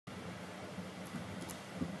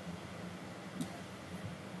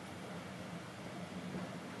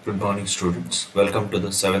Good morning, students. Welcome to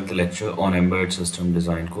the seventh lecture on Embedded System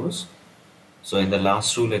Design course. So in the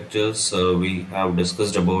last two lectures, we have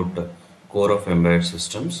discussed about core of embedded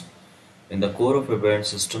systems. In the core of embedded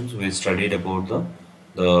systems, we studied about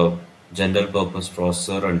the general purpose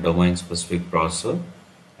processor and domain specific processor,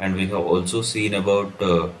 and we have also seen about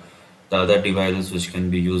the other devices which can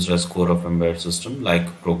be used as core of embedded system,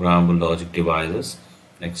 like programmable logic devices.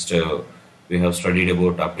 Next, we have studied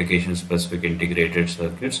about application specific integrated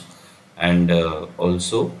circuits, and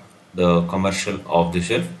also the commercial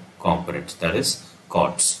off-the-shelf components, that is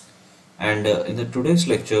COTS. And in the today's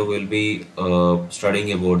lecture, we'll be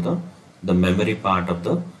studying about the memory part of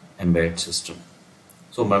the embedded system.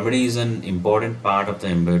 So memory is an important part of the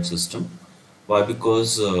embedded system. Why?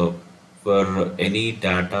 Because for any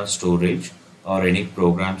data storage or any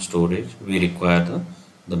program storage, we require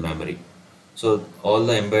the memory. So all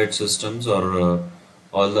the embedded systems or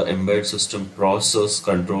all the embedded system process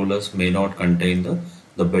controllers may not contain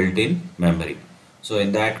the built-in memory. So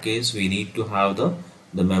in that case, we need to have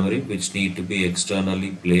the memory which need to be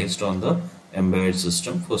externally placed on the embedded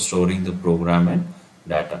system for storing the program and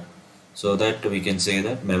data. So that we can say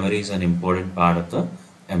that memory is an important part of the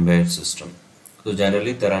embedded system. So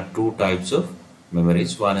generally there are two types of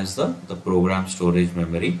memories. One is the program storage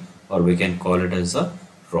memory, or we can call it as the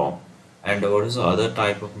ROM. And what is the other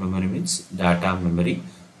type of memory? Means data memory,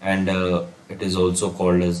 and it is also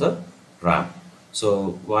called as the RAM.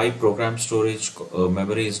 So why program storage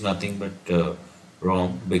memory is nothing but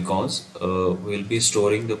ROM? Because we'll be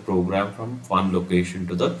storing the program from one location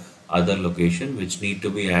to the other location, which need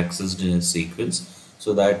to be accessed in a sequence,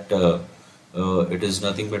 so that it is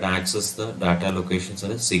nothing but access the data locations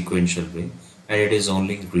in a sequential way, and it is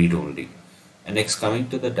only read only. And next, coming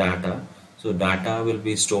to the data. So data will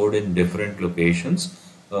be stored in different locations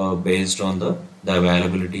based on the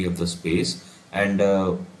availability of the space, and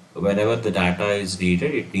whenever the data is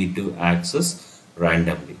needed, it need to access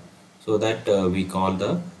randomly. So that we call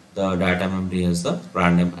the data memory as the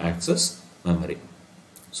random access memory.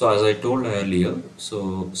 So as I told earlier,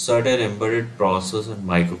 so certain embedded processors and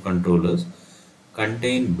microcontrollers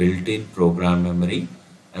contain built-in program memory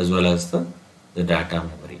as well as the data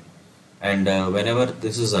memory. And whenever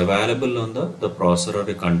this is available on the processor or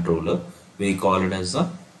the controller, we call it as the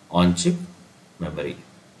on-chip memory.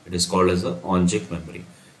 It is called as the on-chip memory.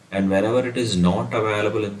 And whenever it is not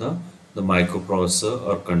available in the microprocessor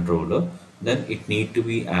or controller, then it need to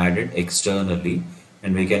be added externally,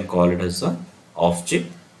 and we can call it as the off-chip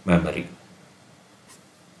memory.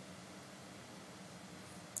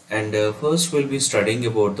 And first we'll be studying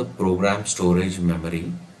about the program storage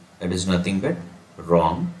memory, that is nothing but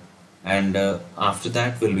ROM. And after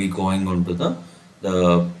that we'll be going on to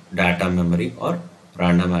the data memory or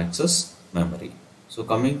random access memory. So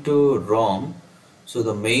coming to ROM, so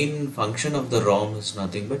the main function of the ROM is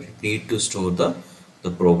nothing but it need to store the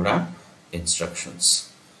program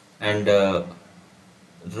instructions. And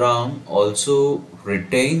ROM also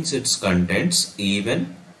retains its contents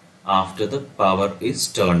even after the power is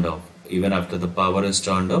turned off. Even after the power is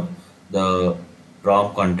turned off, the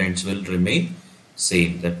ROM contents will remain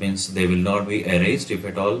same. That means they will not be erased if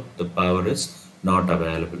at all the power is not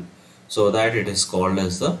available. So that it is called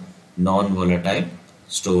as the non-volatile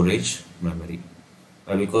storage memory.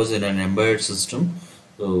 Because in an embedded system,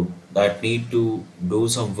 so that need to do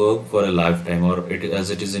some work for a lifetime, or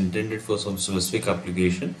as it is intended for some specific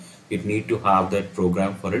application, it need to have that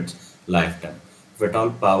program for its lifetime. If at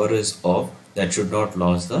all power is off, that should not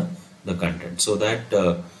lose the content. So that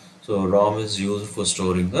so ROM is used for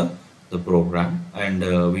storing the program,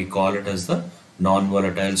 and we call it as the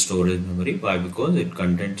non-volatile storage memory. Why? Because its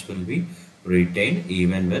contents will be retained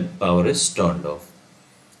even when power is turned off.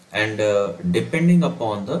 And depending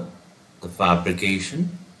upon the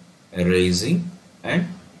fabrication, erasing and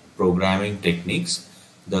programming techniques,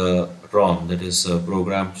 the ROM, that is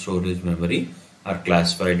program storage memory, are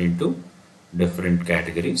classified into different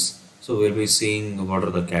categories. So we'll be seeing what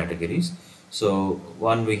are the categories. So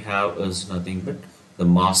one we have is nothing but the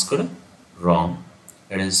masked ROM.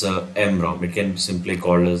 It is mrom. It can be simply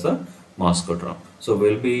called as the masked ROM. So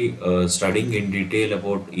we'll be studying in detail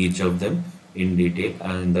about each of them in detail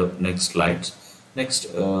in the next slides.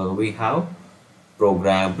 Next we have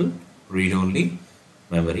programmable read-only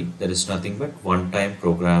memory. There is nothing but one-time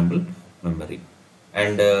programmable memory.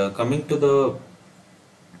 And coming to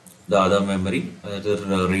the other memory,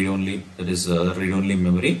 read-only, that is read-only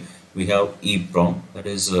memory, we have EPROM, that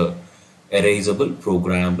is erasable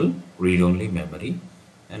programmable read-only memory.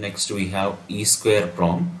 And next we have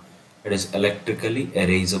E2PROM, it is electrically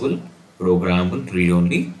erasable programmable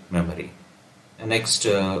read-only memory. And next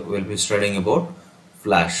we'll be studying about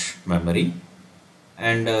flash memory,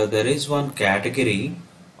 and there is one category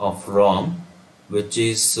of ROM which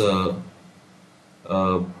is uh,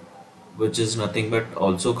 which is nothing but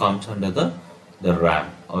also comes under the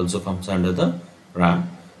RAM, also comes under the RAM.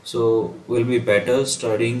 So we'll be better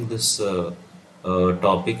studying this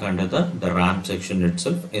topic under the RAM section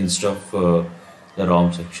itself instead of the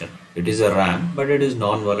ROM section. It is a RAM, but it is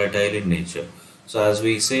non-volatile in nature. So as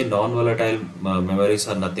we say, non-volatile memories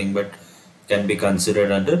are nothing but can be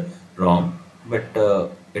considered under ROM, but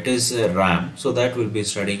it is a RAM, so that will be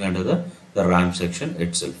studying under the RAM section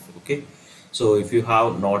itself. Okay, so if you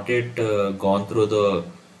have not yet gone through the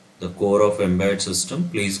core of embedded system,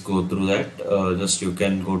 please go through that. Just you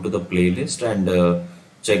can go to the playlist and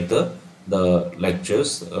check the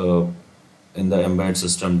lectures in the embedded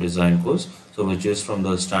system design course, so which is from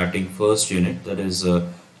the starting first unit, that is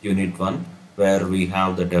unit 1, where we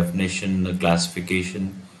have the definition, the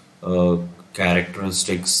classification,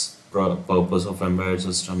 characteristics, purpose of embedded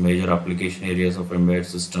system, major application areas of embedded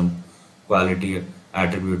system, quality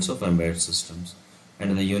attributes of embedded systems.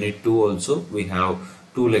 And in the unit 2 also we have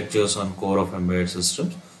 2 lectures on core of embedded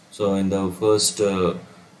systems. So in the first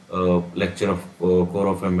lecture of core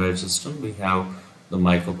of embedded system, we have the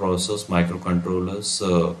microprocessors, microcontrollers,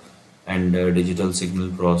 and digital signal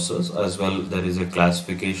process. As well, there is a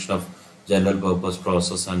classification of general purpose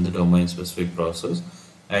process and the domain specific process.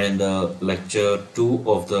 And in the lecture 2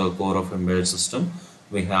 of the core of embedded system,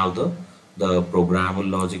 we have the programmable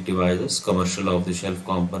logic devices, commercial off-the-shelf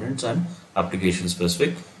components, and application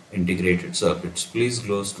specific integrated circuits. Please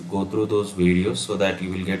go through those videos so that you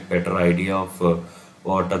will get better idea of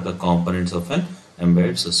what are the components of an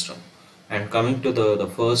embedded system. And coming to the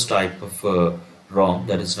first type of ROM,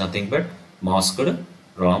 that is nothing but masked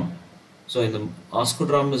ROM. So in the masked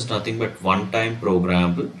ROM is nothing but one-time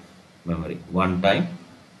programmable memory,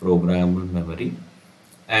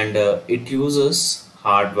 and it uses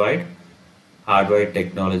hardwired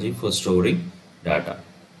technology for storing data,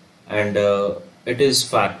 and it is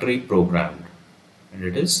factory programmed,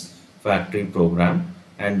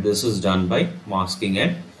 and this is done by masking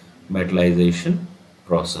and metallization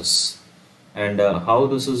process. And how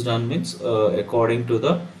this is done means according to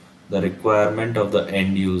the requirement of the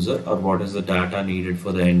end user, or what is the data needed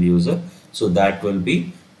for the end user, so that will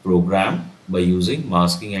be programmed by using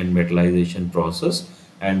masking and metallization process,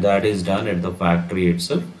 and that is done at the factory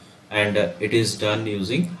itself, and it is done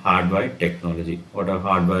using hardwired technology. What a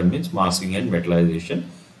hardwired means, masking and metallization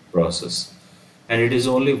process, and it is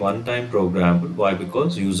only one time programmable. Why?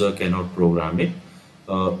 Because user cannot program it.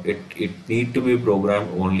 It need to be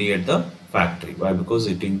programmed only at the factory. Why? Because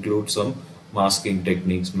it includes some masking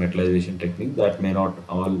techniques, metallization technique that may not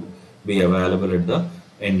all be available at the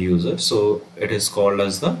end user. So it is called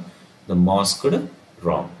as the masked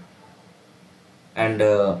ROM. And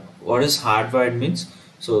what is hardwired means?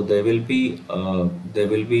 So they will be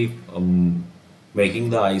making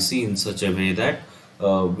the IC in such a way that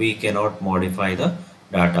we cannot modify the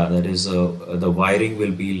data. That is, the wiring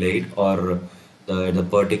will be laid, or the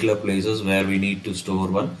particular places where we need to store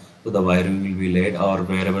one, so the wiring will be laid, or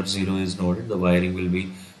wherever 0 is noted, the wiring will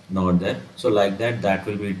be not there. So like that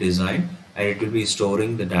will be designed, and it will be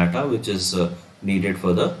storing the data which is needed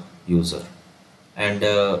for the user. And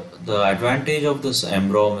the advantage of this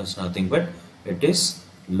mrom is nothing but it is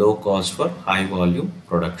low cost for high volume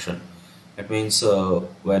production. That means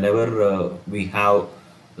whenever we have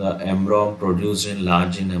the mrom produced in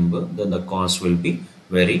large number, then the cost will be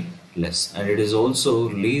very less, and it is also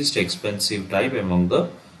least expensive type among the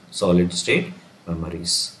solid state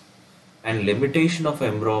memories. And limitation of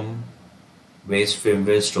mrom based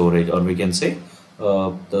firmware storage, or we can say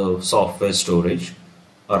the software storage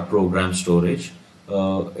or program storage,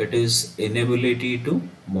 it is inability to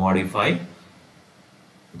modify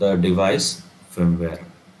the device firmware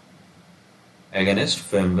against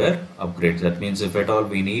firmware upgrades. That means if at all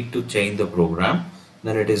we need to change the program,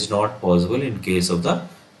 then it is not possible in case of the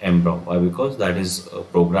mrom. Why? Because that is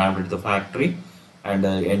programmed at the factory, and the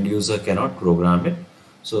end user cannot program it,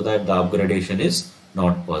 so that the upgradation is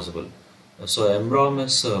not possible. So mrom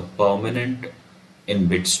is permanent in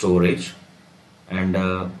bit storage, and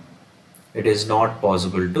it is not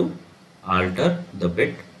possible to alter the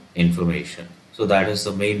bit information. So that is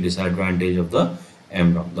the main disadvantage of the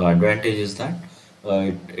mrom. The advantage is that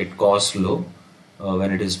it costs low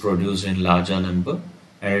when it is produced in larger number,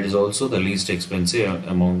 and it is also the least expensive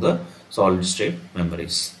among the solid state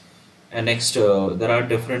memories. And next, there are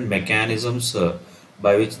different mechanisms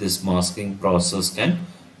by which this masking process can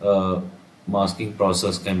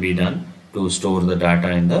be done to store the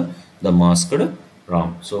data in the masked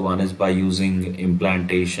ROM. So one is by using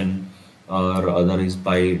implantation, or other is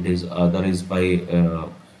by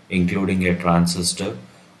including a transistor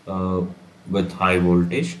with high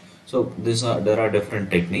voltage. So there are different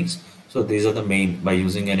techniques. So these are the main, by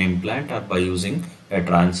using an implant or by using a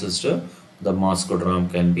transistor, the Morse-code ROM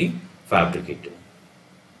can be fabricated.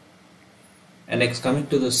 And next, coming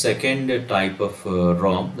to the second type of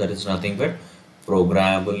ROM, that is nothing but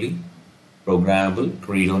programmable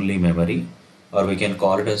read-only memory, or we can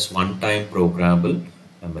call it as one-time programmable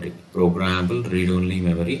memory, programmable read-only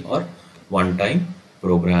memory, or one-time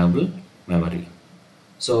programmable memory.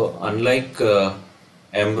 So unlike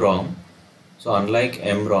mrom,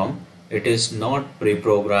 it is not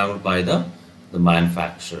pre-programmed by the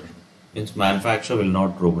manufacturer. Means manufacturer will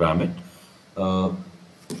not program it.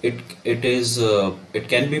 It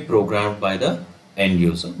can be programmed by the end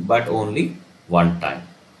user, but only one time.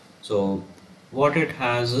 So what it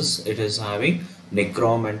has is, it is having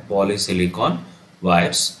nichrome and polysilicon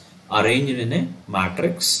wires arranged in a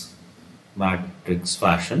matrix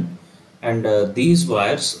fashion, and these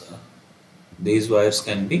wires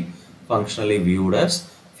can be functionally viewed as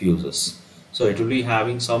fuses. So it will be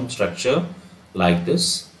having some structure like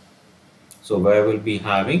this. So where we'll be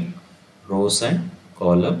having rows and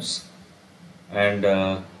columns, and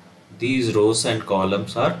these rows and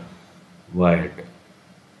columns are wired.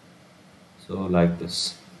 So like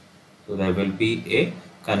this. So there will be a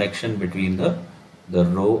connection between the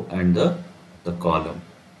row and the column.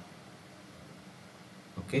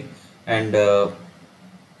 Okay, and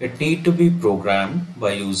it need to be programmed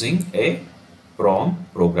by using a PROM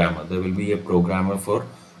programmer. There will be a programmer for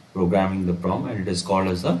programming the PROM, and it is called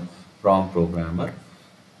as a PROM programmer.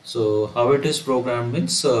 So how it is programmed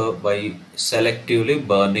means by selectively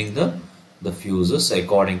burning the fuses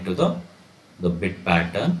according to the bit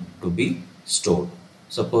pattern to be stored.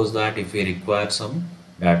 Suppose that if we require some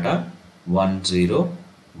data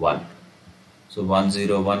 101, so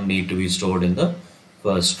 101 need to be stored in the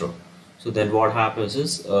first row. So then what happens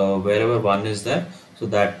is, wherever 1 is there, so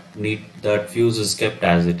that fuse is kept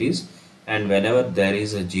as it is, and whenever there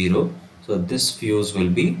is a 0, so this fuse will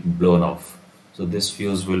be blown off. So this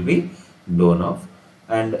fuse will be blown off,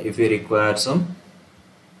 and if we require some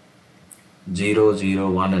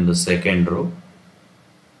 001 in the second row,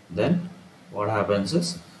 then what happens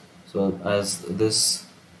is, so as this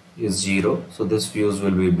is 0, so this fuse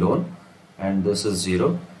will be blown, and this is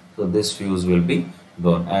 0, so this fuse will be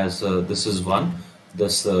blown. As this is 1,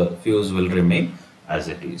 this fuse will remain as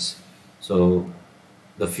it is. So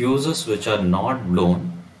the fuses which are not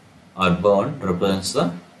blown or burned represents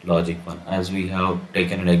the logic 1, as we have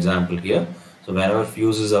taken an example here. So whenever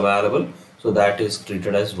fuse is available, so that is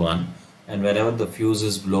treated as 1, and whenever the fuse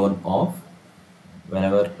is blown off,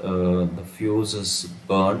 whenever the fuse is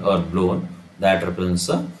burned or blown, that represents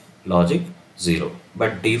the logic 0.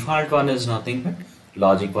 But default one is nothing but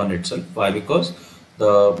logic 1 itself. Why? Because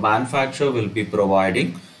the manufacturer will be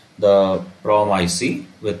providing the PROM IC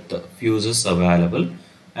with the fuses available,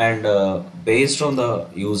 and based on the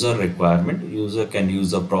user requirement, user can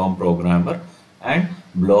use the PROM programmer and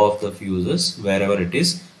blow off the fuses wherever it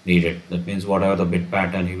is needed. That means whatever the bit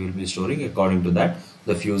pattern he will be storing, according to that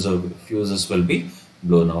the fuses will be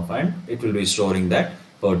blown off, and it will be storing that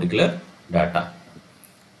particular data.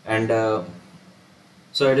 And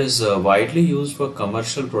so it is widely used for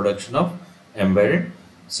commercial production of embedded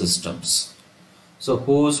systems, so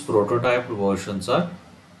whose prototype versions are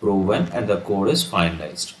proven and the code is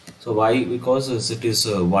finalized. So why? Because it is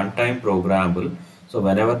one-time programmable. So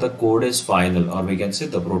whenever the code is final, or we can say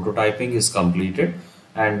the prototyping is completed,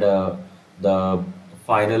 and the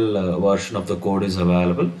final version of the code is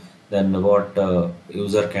available, then what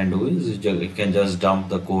user can do is it can just dump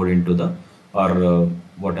the code into the, or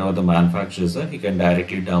whatever the manufacturer is there, he can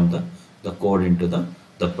directly dump the code into the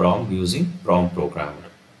PROM using PROM programmer.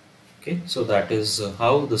 Okay, so that is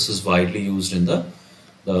how this is widely used in the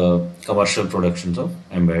commercial productions of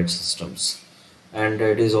embedded systems, and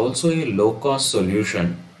it is also a low-cost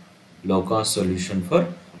solution for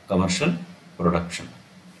commercial production,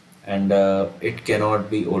 and it cannot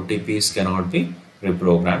be, OTPs cannot be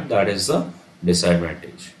reprogrammed. That is the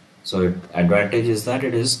disadvantage. So advantage is that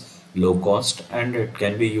it is low cost and it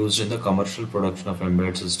can be used in the commercial production of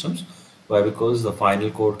embedded systems. Why? Because the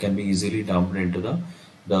final code can be easily dumped into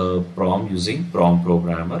the PROM using PROM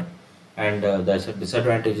programmer, and the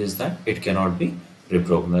disadvantage is that it cannot be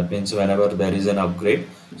reprogrammed. That means whenever there is an upgrade,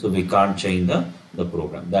 so we can't change the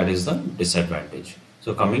program. That is the disadvantage.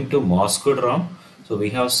 So coming to Morse-code ROM, so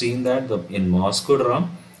we have seen that in Morse-code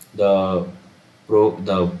ROM, the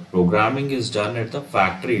programming is done at the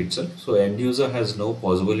factory itself. So end user has no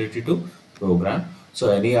possibility to program.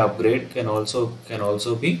 So any upgrade can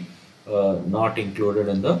also be not included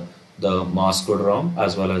in the masked ROM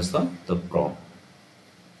as well as the PROM.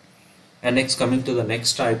 And next, coming to the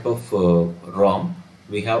next type of ROM,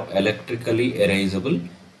 we have electrically erasable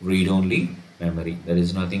read-only memory. There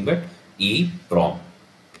is nothing but EPROM.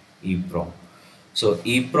 EPROM. So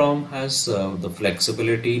EPROM has the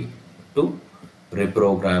flexibility to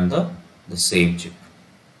reprogram the same chip.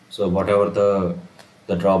 So whatever the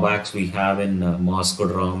drawbacks we have in masked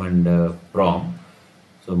ROM and PROM,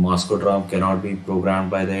 so masked ROM cannot be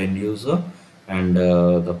programmed by the end user, and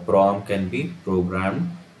the PROM can be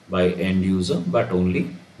programmed by end user but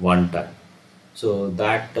only one time. So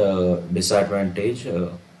that disadvantage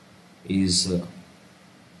is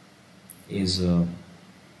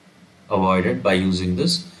avoided by using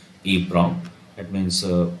this EPROM. That means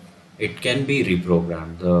it can be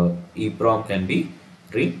reprogrammed. The EPROM can be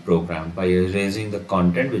reprogrammed by erasing the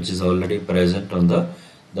content which is already present on the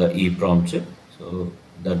EPROM chip. So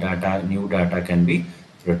the new data can be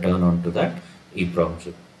returned onto that EPROM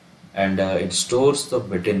chip, and it stores the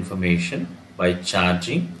bit information by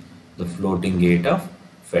charging the floating gate of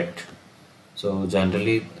FET. So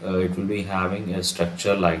generally it will be having a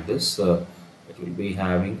structure like this. It will be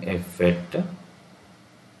having a FET.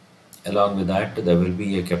 Along with that, there will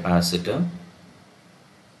be a capacitor.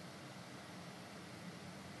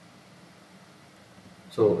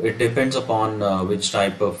 So it depends upon which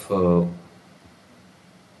type of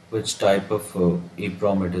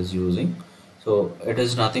EPROM it is using. So it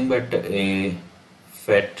is nothing but a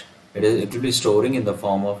FET. It will be storing in the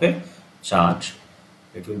form of a charge.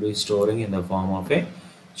 It will be storing in the form of a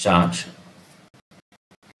charge,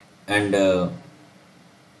 and the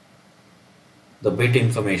bit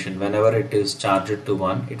information, whenever it is charged to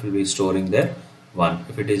 1, it will be storing there 1.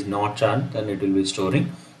 If it is not charged, then it will be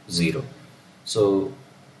storing 0. So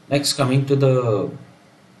next, coming to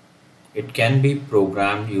it can be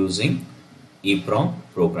programmed using EPROM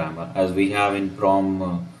programmer, as we have in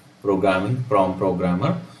PROM programming, PROM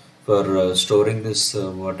programmer for storing this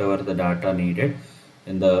whatever the data needed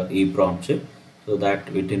in the EPROM chip, so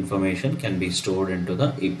that bit information can be stored into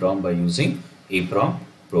the EPROM by using EPROM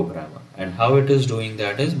programmer. And how it is doing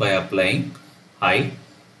that is by applying high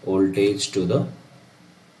voltage to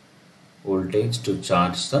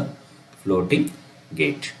charge the floating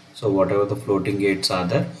gate. So whatever the floating gates are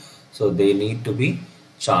there, so they need to be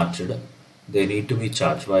charged.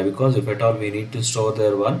 Why? Because if at all we need to store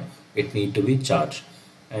there 1, it need to be charged,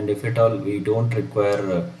 and if at all we don't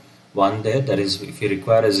require 1 there, that is, if you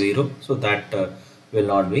require a 0, so that will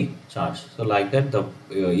not be charged. So like that, the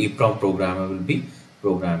EPROM programmer will be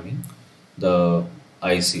programming the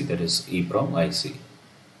IC, that is EPROM IC,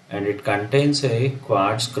 and it contains a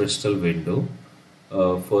quartz crystal window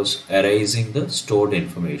for erasing the stored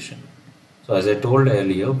information. So as I told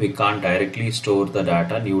earlier, we can't directly store the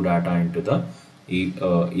new data into the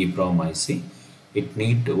EPROM IC. It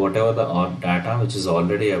need whatever the data which is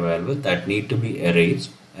already available, that need to be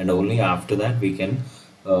erased, and only after that we can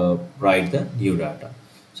write the new data.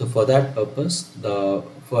 So for that purpose,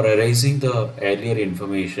 for erasing the earlier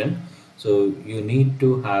information, so you need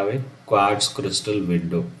to have a quartz crystal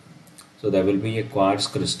window. So there will be a quartz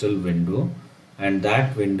crystal window, and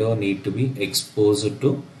that window need to be exposed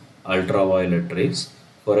to ultraviolet rays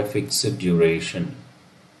for a fixed duration.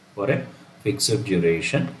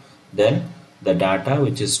 Then the data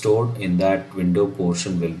which is stored in that window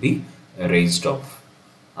portion will be erased off.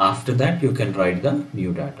 After that, you can write the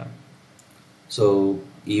new data. So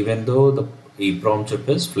even though the EPROM chip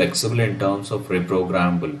is flexible in terms of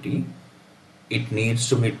reprogrammability, it needs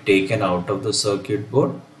to be taken out of the circuit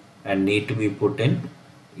board and need to be put in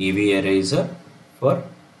EV eraser for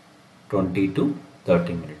 20 to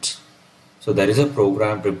 30 minutes. So there is a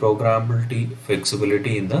reprogrammability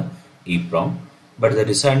flexibility in the EPROM, but the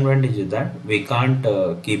disadvantage is that we can't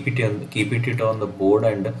keep it on the board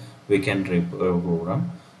and we can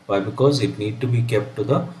reprogram. Why? Because it need to be kept to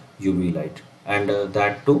the UV light, and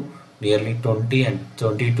that too nearly 20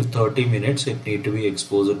 to 30 minutes it need to be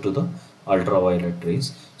exposed to the ultraviolet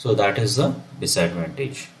rays. So that is the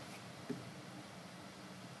disadvantage.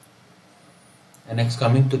 And next,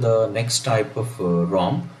 coming to the next type of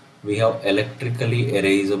ROM, we have electrically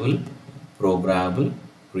erasable programmable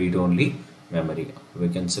read-only memory. We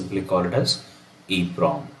can simply call it as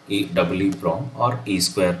EPROM, EEPROM or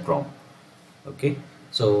E2PROM. Okay,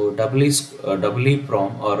 so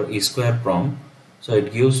EEPROM or E2PROM, so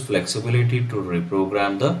it gives flexibility to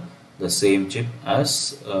reprogram the same chip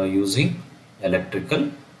as using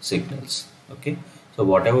electrical signals. Okay, so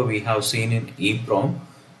whatever we have seen in EPROM,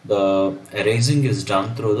 the erasing is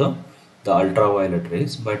done through the ultraviolet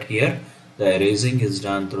rays, but here the erasing is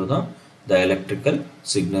done through the the electrical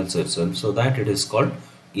signals itself, so that it is called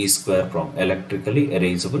EEPROM, electrically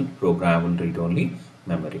erasable programmable read-only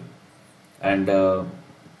memory. And the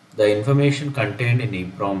information contained in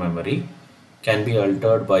EEPROM memory can be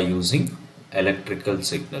altered by using electrical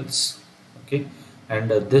signals. Okay, and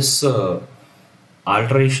this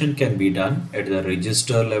alteration can be done at the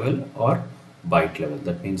register level or byte level.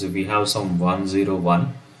 That means if we have some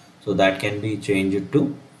 101, so that can be changed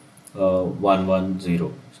to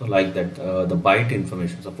 110. So like that, the byte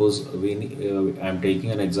information. Suppose I am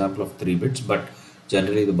taking an example of 3 bits, but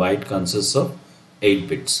generally the byte consists of 8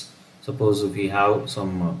 bits. Suppose if we have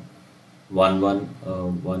some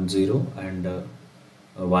 1110 and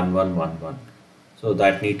 1111, so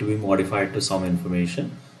that need to be modified to some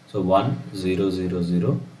information. So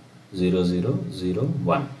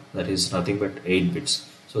 10000001, that is nothing but 8 bits.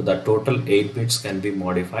 So the total 8 bits can be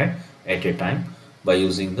modified at a time by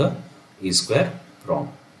using the EEPROM,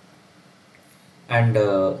 and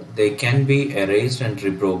they can be erased and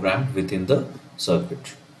reprogrammed within the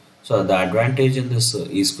circuit. So the advantage in this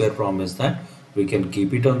EEPROM is that we can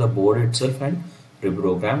keep it on the board itself and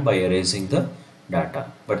reprogram by erasing the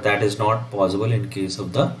data, but that is not possible in case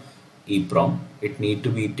of the EEPROM. It need to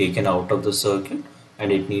be taken out of the circuit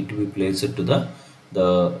and it need to be placed to the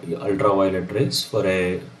ultraviolet rays for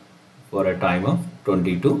a time of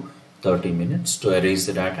 20 to 30 minutes to erase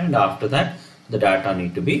the data, and after that the data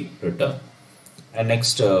need to be returned. And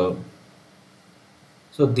next, so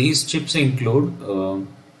these chips include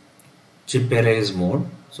chip erase mode.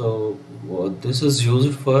 So this is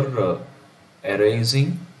used for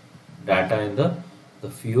erasing data in the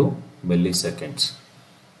few milliseconds.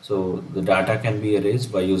 So the data can be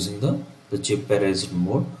erased by using the chip erase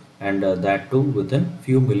mode, and that too within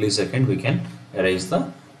few milliseconds we can erase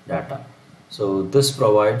the data. So this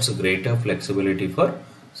provides greater flexibility for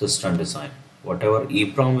system design. Whatever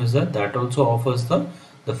EEPROM is that also offers the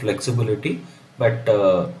flexibility, but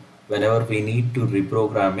whenever we need to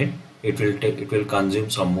reprogram it, it will consume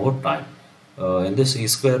some more time. In this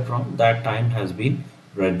EEPROM, that time has been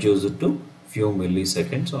reduced to few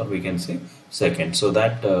milliseconds, or we can say seconds, so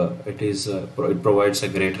that it provides a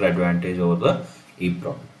greater advantage over the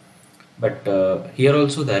EEPROM. But here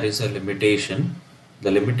also there is a limitation.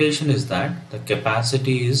 The limitation is that the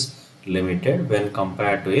capacity is limited when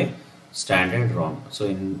compared to a standard ROM. So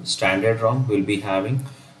in standard ROM we'll be having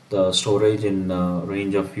the storage in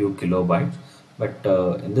range of few kilobytes, but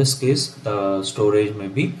in this case the storage may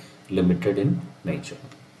be limited in nature.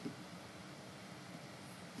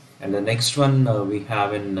 And the next one we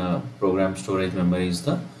have in program storage memory is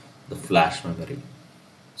the flash memory.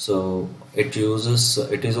 So it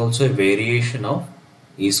is also a variation of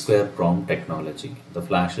EEPROM technology. The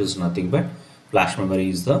flash is nothing but flash memory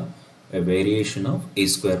is a variation of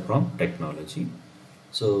EEPROM technology.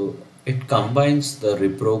 So it combines the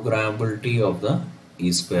reprogrammability of the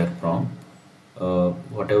EEPROM,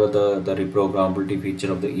 whatever the reprogrammability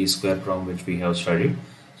feature of the EEPROM which we have studied,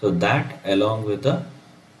 so that along with the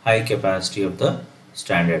high capacity of the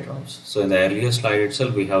standard ROMs. So in the earlier slide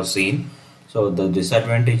itself we have seen, so the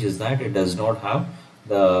disadvantage is that it does not have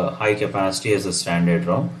the high capacity as a standard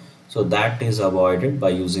ROM, so that is avoided by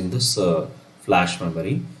using this flash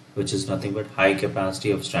memory, which is nothing but high capacity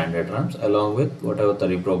of standard ROMs along with whatever the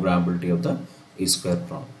reprogrammability of the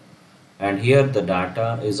EEPROM. And here the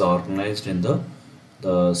data is organized in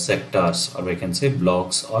the sectors, or we can say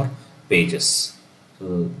blocks or pages.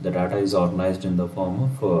 So the data is organized in the form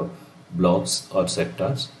of blocks or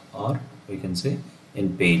sectors, or we can say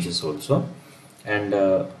in pages also, and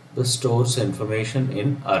this stores information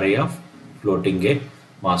in array of floating gate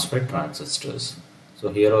MOSFET transistors. So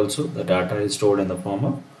here also the data is stored in the form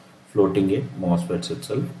of floating gate MOSFETs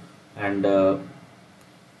itself, and the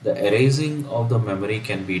erasing of the memory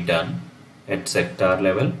can be done at sector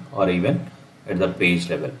level or even at the page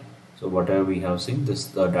level. So whatever we have seen,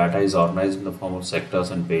 the data is organized in the form of sectors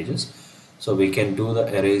and pages. So we can do the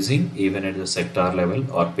erasing even at the sector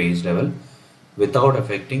level or page level without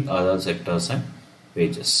affecting other sectors and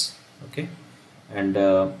pages. Okay, and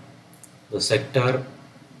the sector,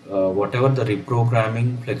 whatever the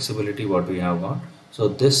reprogramming flexibility what we have got, so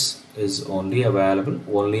this is only available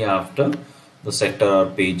only after the sector or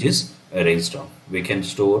page is erased off. We can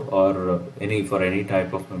store or for any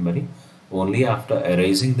type of memory only after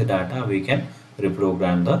erasing the data we can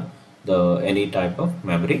reprogram the any type of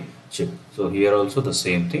memory chip. So here also the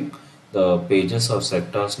same thing, the pages or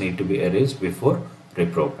sectors need to be erased before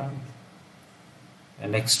reprogramming.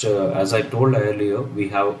 And next, as I told earlier, we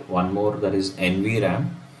have one more, that is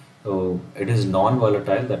NVRAM. So it is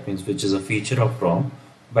non-volatile, that means which is a feature of ROM,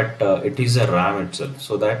 but it is a RAM itself,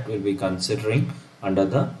 so that will be considering under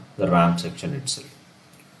the the RAM section itself.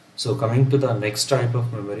 So coming to the next type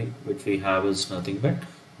of memory which we have is nothing but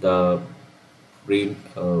the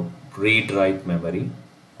read-write memory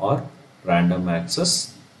or random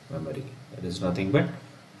access memory. That is nothing but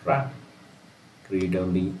RAM.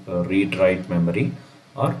 Read-write memory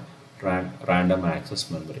or random access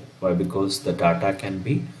memory. Why? Because the data can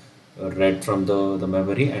be read from the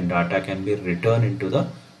memory and data can be returned into the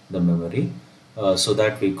memory. So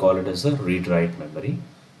that we call it as a read-write memory.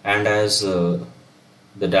 And as the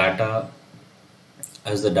data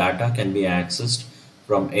can be accessed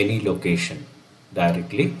from any location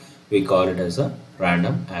directly, we call it as a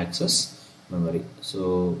random access memory.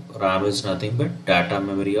 So RAM is nothing but data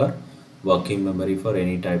memory or working memory for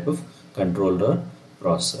any type of controller or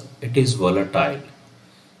processor. It is volatile.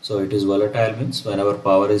 So it is volatile means whenever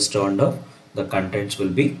power is turned off, the contents will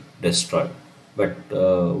be destroyed. But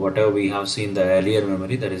whatever we have seen the earlier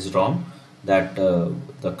memory, that is ROM, that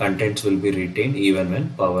the contents will be retained even when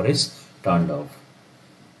power is turned off.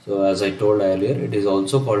 So as I told earlier, it is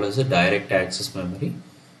also called as a direct access memory.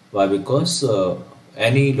 Why? Because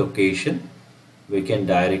any location we can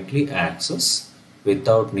directly access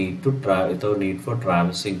without need for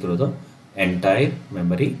traversing through the entire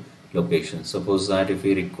memory location. Suppose that if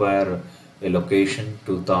we require a location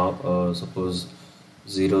to suppose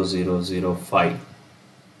 0005,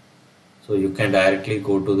 so you can directly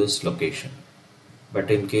go to this location. But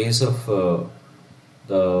in case of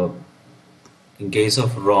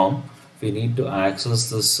ROM, we need to access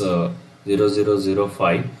this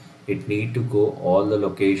 0005. It need to go all the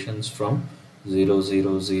locations from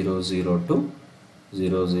 0000 to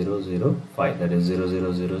 0005. That is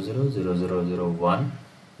 0000, 0001,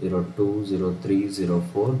 02, 03,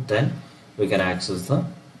 04. Then we can access the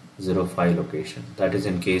 05 location. That is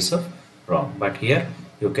in case of ROM. But here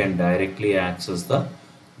you can directly access the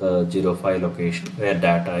 05 location where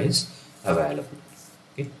data is available.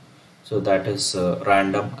 Okay, so that is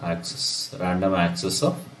random access. Random access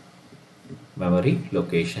of memory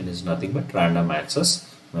location is nothing but random access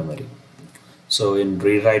memory. So in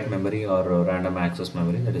read-write memory or random access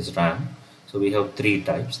memory, that is RAM. So we have three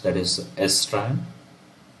types, that is SRAM,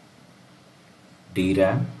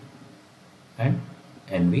 DRAM and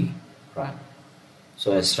NVRAM.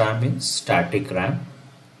 So SRAM means static RAM,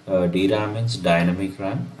 DRAM means dynamic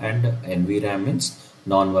RAM and NVRAM means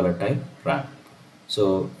non-volatile RAM.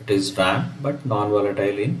 So it is RAM but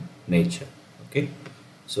non-volatile in nature. Okay.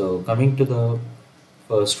 So coming to the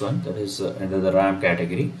first one, that is under the RAM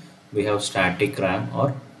category, we have static RAM,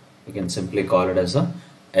 or we can simply call it as a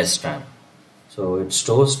SRAM. So it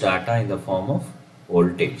stores data in the form of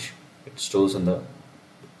voltage. It stores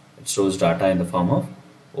data in the form of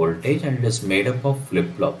voltage, and it is made up of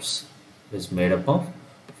flip-flops.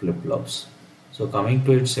 So coming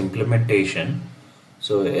to its implementation,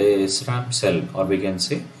 so a SRAM cell, or we can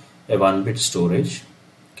say a 1-bit storage,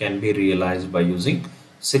 can be realized by using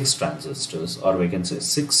 6 transistors, or we can say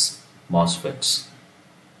 6 MOSFETs.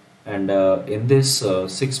 And in this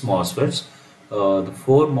 6 MOSFETs, the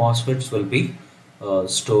 4 MOSFETs will be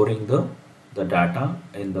storing the data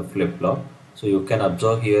in the flip-flop. So you can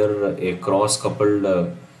observe here a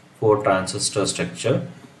cross-coupled 4 transistor structure.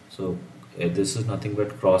 So this is nothing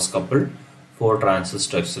but cross-coupled 4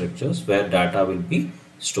 transistor structures where data will be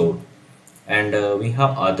stored. And we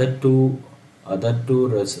have other two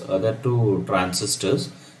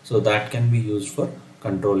transistors, so that can be used for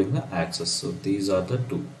controlling the access. So these are the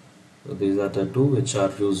two. So these are the two which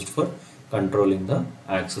are used for controlling the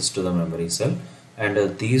access to the memory cell,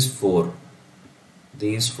 and these four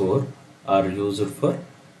are used for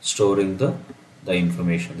storing the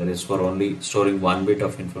information. That is for only storing 1 bit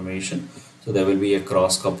of information. So there will be a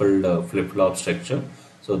cross-coupled flip-flop structure.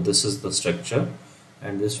 So this is the structure,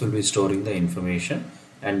 and this will be storing the information,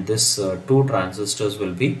 and this 2 transistors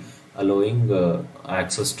will be allowing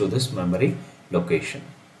access to this memory location.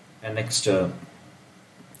 And next,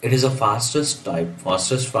 it is a fastest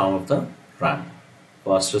form of the RAM,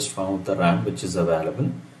 which is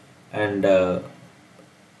available, and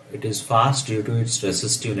it is fast due to its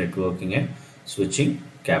resistive networking and switching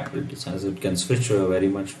capabilities, as it can switch very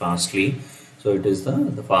much fastly. So it is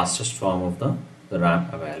the fastest form of the RAM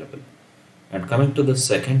available. And coming to the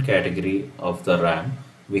second category of the RAM,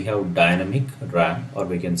 we have dynamic RAM, or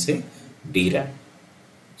we can say DRAM.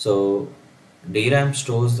 So DRAM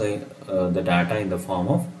stores the data in the form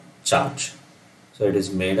of charge. So it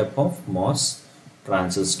is made up of MOS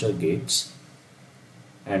transistor gates,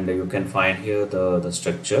 and you can find here the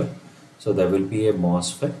structure. So there will be a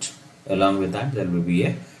MOSFET, along with that there will be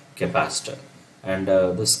a capacitor, and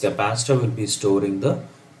this capacitor will be storing the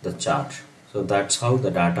charge. So that's how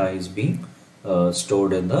the data is being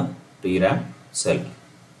stored in the DRAM cell.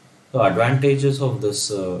 The advantages of this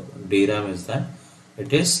DRAM is that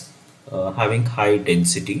it is having high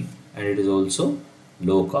density and it is also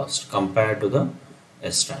low cost compared to the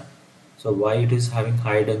SRAM. So why it is having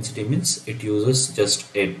high density means it uses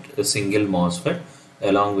just a single MOSFET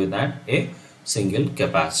along with that a single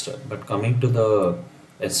capacitor. But coming to the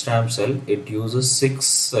SRAM cell, it uses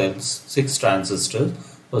 6 transistors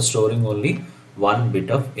for storing only 1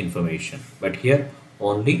 bit of information. But here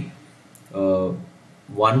only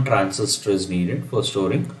one transistor is needed for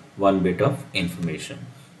storing 1 bit of information.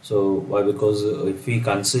 So why? Because if we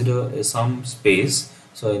consider some space,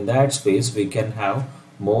 so in that space we can have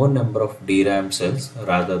more number of DRAM cells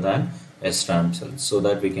rather than SRAM cells, so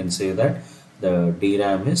that we can say that the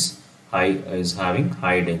DRAM is having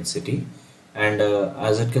high density, and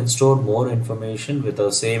as it can store more information with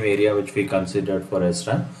the same area which we considered for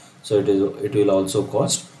SRAM, so it will also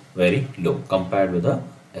cost very low compared with the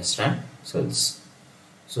SRAM cells.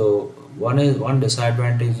 So one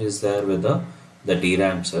disadvantage is there with the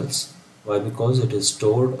DRAM cells. Why? Because it is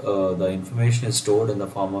stored, the information is stored in the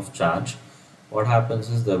form of charge. What happens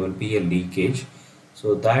is there will be a leakage.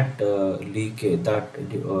 So that leakage,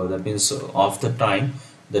 that means of the time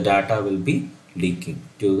the data will be leaking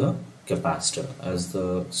to the capacitor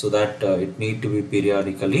so that it need to be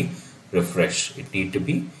periodically refreshed. It need to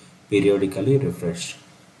be periodically refreshed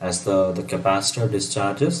as the capacitor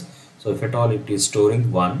discharges. So if at all it is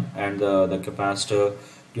storing 1 and the capacitor,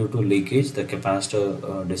 due to leakage, the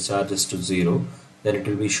capacitor discharges to 0, then it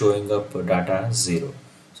will be showing up data as 0.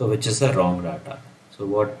 So which is the wrong data. So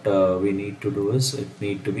what we need to do is it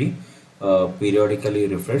need to be periodically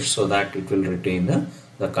refreshed so that it will retain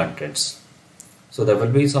the contents. So there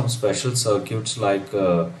will be some special circuits like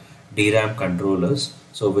DRAM controllers,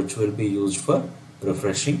 so which will be used for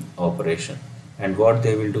refreshing operation. And what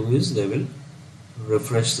they will do is they will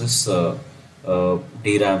refresh this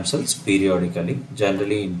DRAM cells periodically,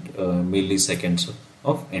 generally in milliseconds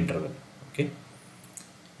of interval. Okay,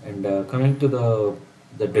 and coming to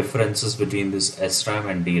the differences between this SRAM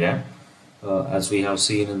and DRAM, as we have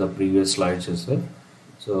seen in the previous slides as well.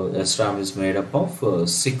 So SRAM is made up of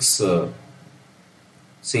 6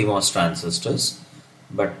 CMOS transistors,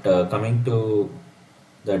 but coming to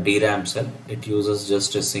the DRAM cell, it uses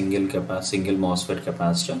just a single MOSFET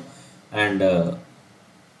capacitor and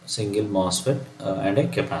single MOSFET and a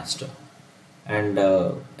capacitor. And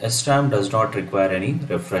SRAM does not require any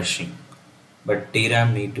refreshing, but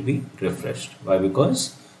DRAM need to be refreshed. Why?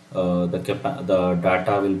 Because the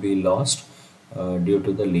data will be lost due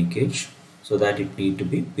to the leakage, so that it need to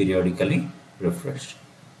be periodically refreshed.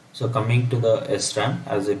 So coming to the SRAM,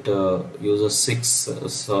 as it uses 6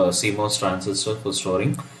 CMOS transistors for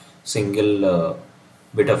storing single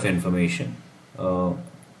bit of information.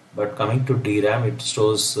 But coming to DRAM, it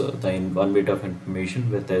stores the 1 bit of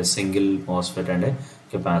information with a single MOSFET and a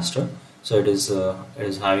capacitor. So it is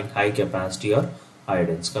having high capacity or high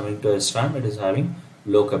dense. Coming to SRAM, it is having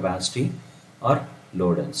low capacity or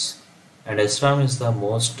low dense. And SRAM is the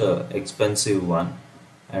most expensive one.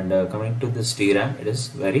 And coming to this DRAM, it is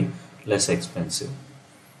very less expensive.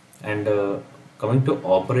 And coming to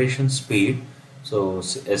operation speed, so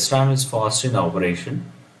SRAM is fast in operation,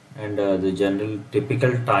 and the general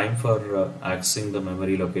typical time for accessing the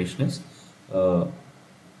memory location is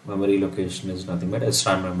nothing but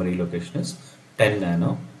SRAM memory location is 10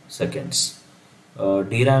 nanoseconds.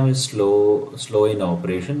 DRAM is slow in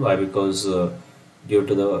operation. Why? Because due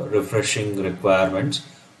to the refreshing requirements,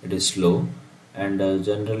 it is slow, and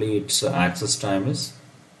generally its access time is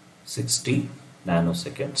 60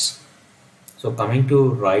 nanoseconds. So coming to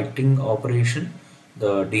writing operation,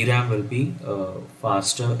 the DRAM will be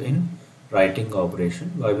faster in writing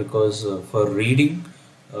operation. Why? Because for reading,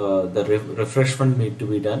 the refreshment need to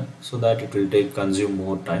be done, so that it will consume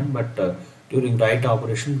more time, but during write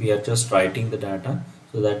operation we are just writing the data,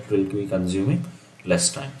 so that it will be consuming less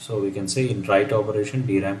time. So we can say in write operation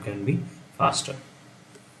DRAM can be faster.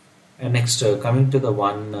 And next, coming to the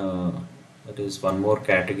that is one more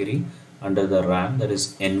category under the RAM, that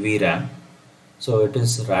is NVRAM. So it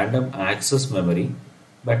is random access memory,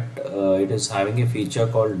 but it is having a feature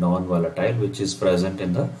called non-volatile, which is present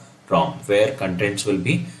in the ROM, where contents will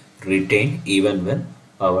be retained even when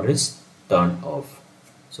power is turned off.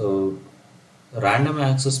 So random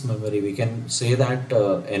access memory, we can say that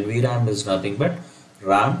NVRAM is nothing but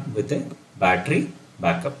RAM with a battery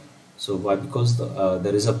backup. So why? Because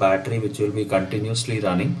there is a battery which will be continuously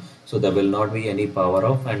running, so there will not be any power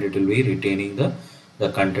off, and it will be retaining the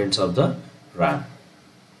contents of the RAM.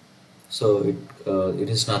 So it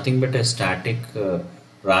is nothing but a static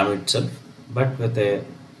RAM itself, but with a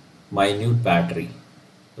minute battery.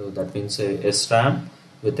 So that means a SRAM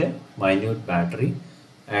with a minute battery,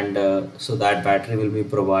 and so that battery will be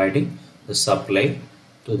providing the supply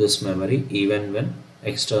to this memory even when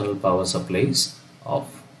external power supply is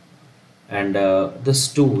off. And this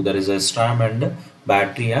two, that is SRAM and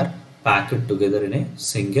battery, are packed together in a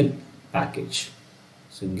single package,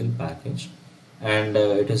 and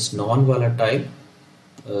it is non-volatile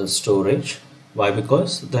storage. Why?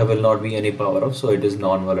 Because there will not be any power off, so it is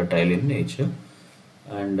non-volatile in nature.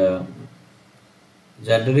 And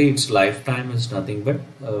generally its lifetime is nothing but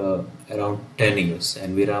around 10 years.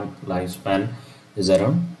 NVRAM lifespan is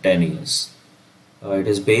around 10 years. It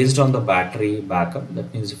is based on the battery backup.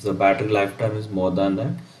 That means if the battery lifetime is more than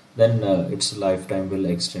that, then its lifetime will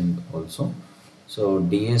extend also. So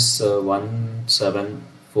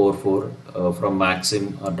DS1744 from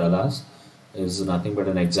Maxim or Dallas is nothing but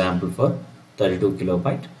an example for 32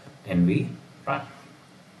 kilobyte NVRAM.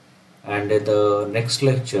 And in the next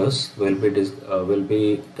lectures will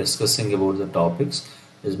be discussing about the topics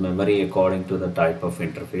is memory according to the type of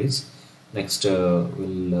interface. Next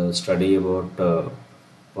we'll study about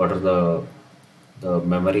what are the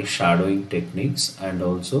memory shadowing techniques, and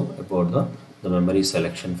also about the memory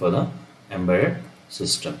selection for the embedded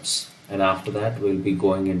systems. And after that we'll be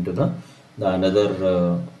going into the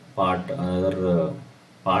another part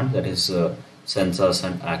that is sensors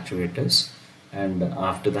and actuators, and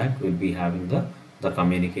after that we'll be having the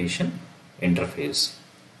communication interface.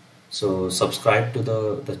 So subscribe to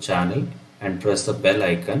the channel and press the bell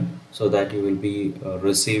icon so that you will be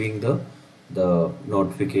receiving the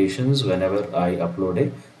notifications whenever I upload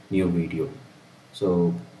a new video.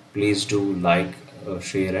 So please do like,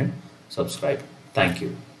 share and subscribe. Thank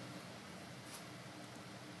you.